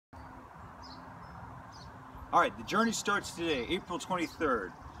Alright, the journey starts today, April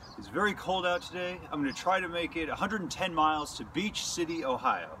 23rd. It's very cold out today. I'm going to try to make it 110 miles to Beach City,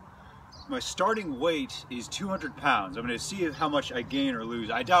 Ohio. My starting weight is 200 pounds. I'm going to see how much I gain or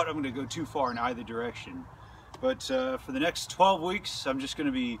lose. I doubt I'm going to go too far in either direction. But for the next 12 weeks, I'm just going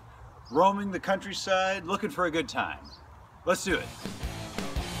to be roaming the countryside, looking for a good time. Let's do it.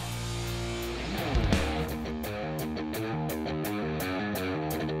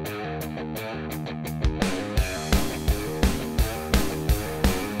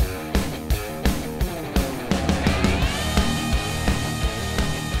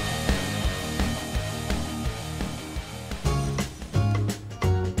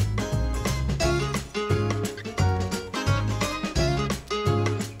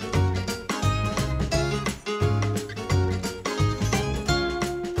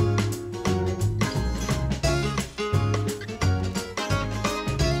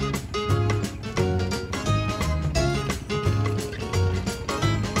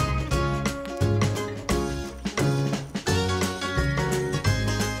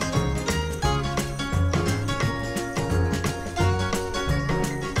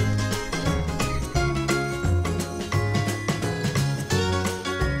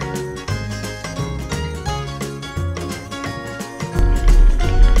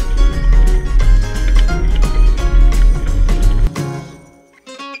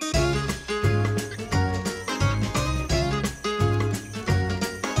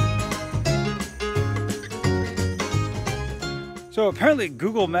 So apparently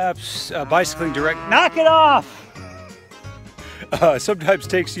Google Maps bicycling direct, knock it off! Sometimes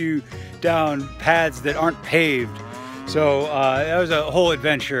takes you down paths that aren't paved. So that was a whole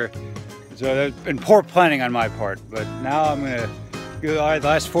adventure. So there's been poor planning on my part, but now I'm gonna go the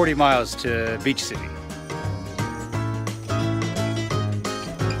last 40 miles to Beach City.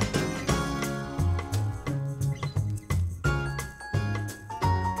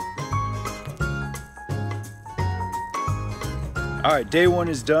 Alright, day one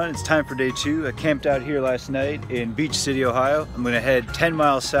is done. It's time for day two. I camped out here last night in Beach City, Ohio. I'm going to head 10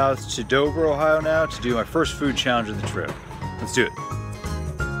 miles south to Dover, Ohio now to do my first food challenge of the trip. Let's do it.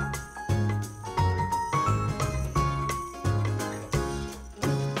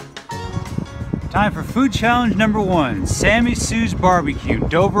 Time for food challenge number one, Sammy Sue's Barbecue,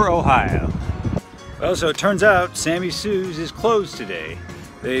 Dover, Ohio. Well, so it turns out Sammy Sue's is closed today.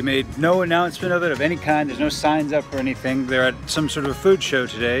 They made no announcement of it of any kind. There's no signs up or anything. They're at some sort of a food show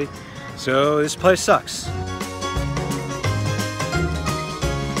today, so this place sucks.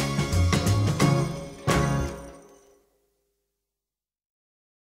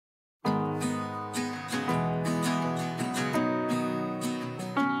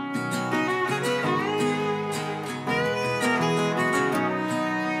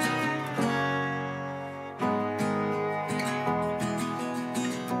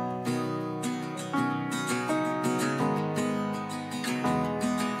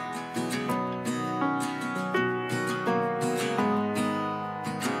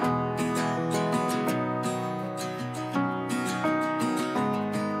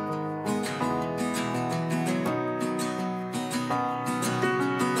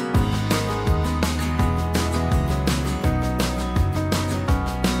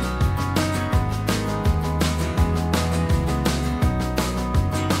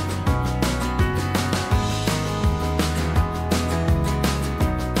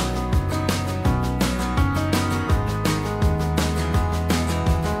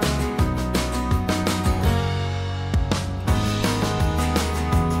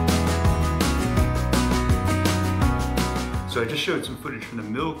 So I just showed some footage from the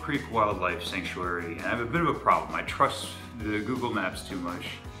Mill Creek Wildlife Sanctuary, and I have a bit of a problem. I trust the Google Maps too much.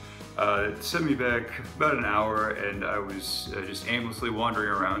 It sent me back about an hour, and I was just aimlessly wandering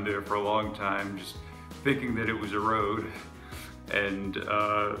around there for a long time, just thinking that it was a road. And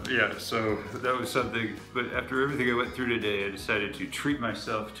yeah, so that was something. But after everything I went through today, I decided to treat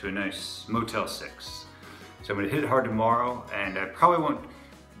myself to a nice Motel 6. So I'm gonna hit it hard tomorrow, and I probably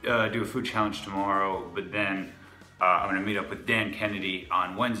won't do a food challenge tomorrow, but then I'm gonna meet up with Dan Kennedy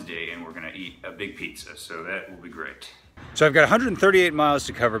on Wednesday, and we're gonna eat a big pizza, so that will be great. So I've got 138 miles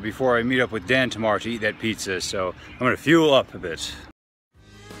to cover before I meet up with Dan tomorrow to eat that pizza, so I'm gonna fuel up a bit.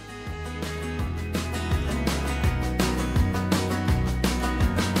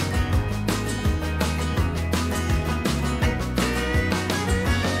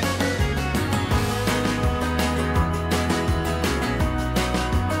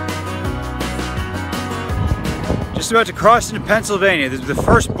 Just about to cross into Pennsylvania. This is the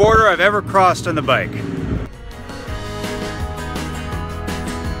first border I've ever crossed on the bike.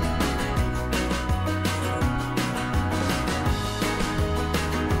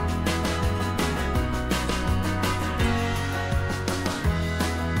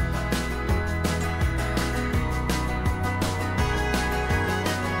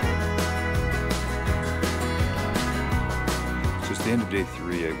 the end of day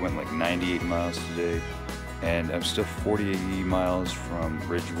 3, I went like 98 miles today, and I'm still 48 miles from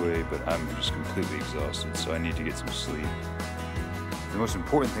Ridgeway, but I'm just completely exhausted, so I need to get some sleep. The most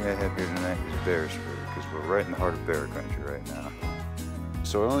important thing I have here tonight is bear spray, because we're right in the heart of bear country right now.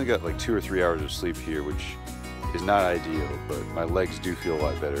 So I only got like 2 or 3 hours of sleep here, which is not ideal, but my legs do feel a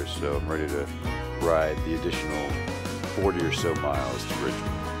lot better, so I'm ready to ride the additional 40 or so miles to Ridgeway.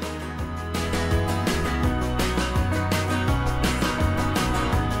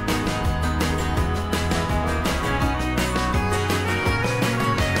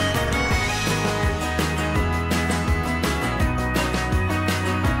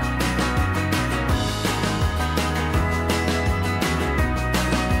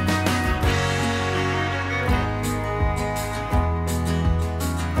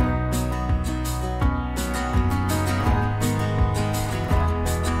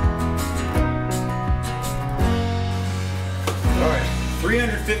 All right,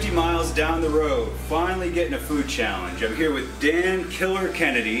 350 miles down the road, finally getting a food challenge. I'm here with Dan Killer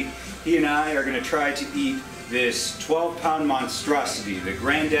Kennedy. He and I are gonna try to eat this 12-pound monstrosity, the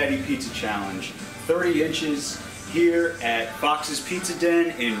Granddaddy Pizza Challenge, 30 inches here at Fox's Pizza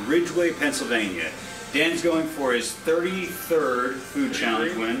Den in Ridgeway, Pennsylvania. Dan's going for his 33rd food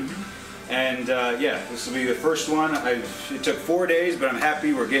challenge win. And yeah, this will be the first one. It took 4 days, but I'm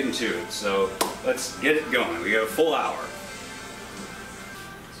happy we're getting to it. So let's get it going. We got a full hour.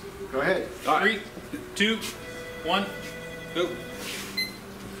 Go ahead. All right. 3, 2, 1, go.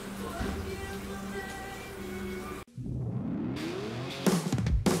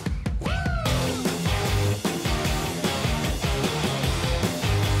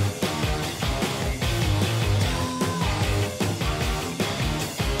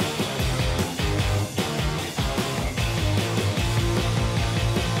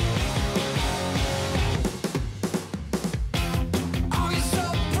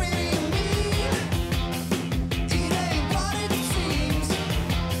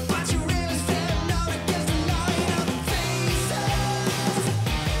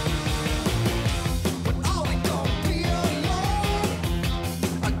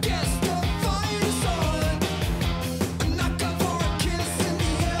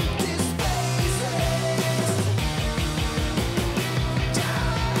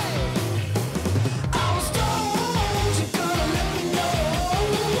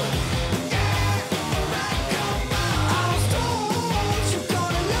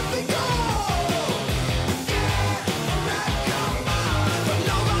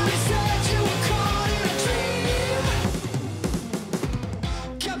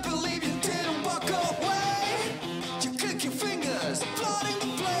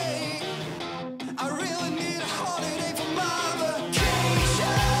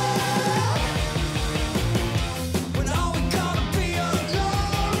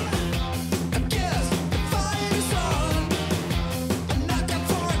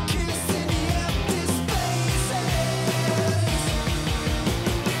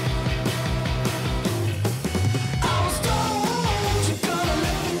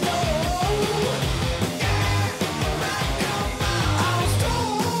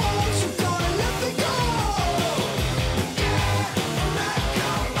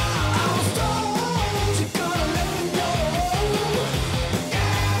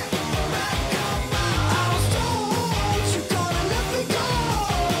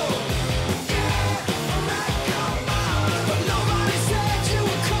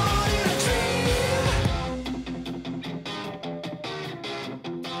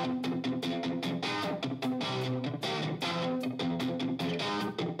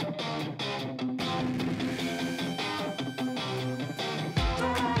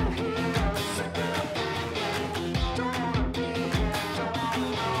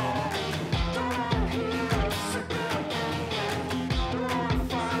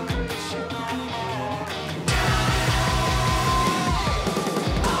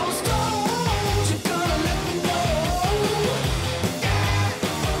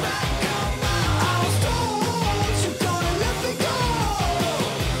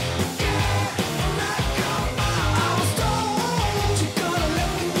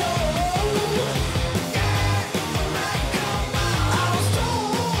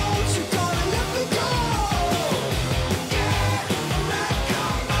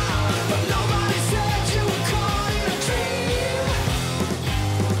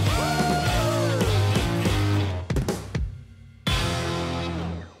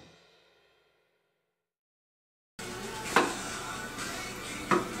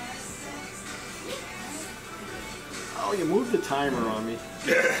 Oh, you moved the timer on me.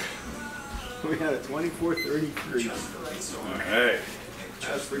 We had a 24:33. All right.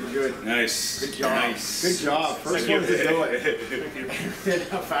 That's pretty good. Nice. Good job. Nice. Good job. First one to do it. Did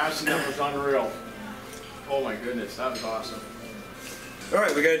how fast that was unreal. Oh my goodness, that was awesome. All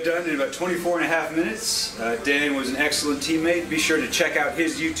right, we got it done in about 24 and a half minutes. Dan was an excellent teammate. Be sure to check out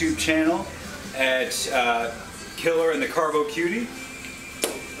his YouTube channel at Killer and the Carbo Cutie.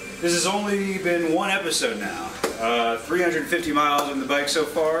 This has only been one episode now. 350 miles on the bike so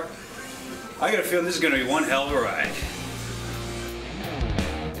far. I got a feeling this is going to be one hell of a ride.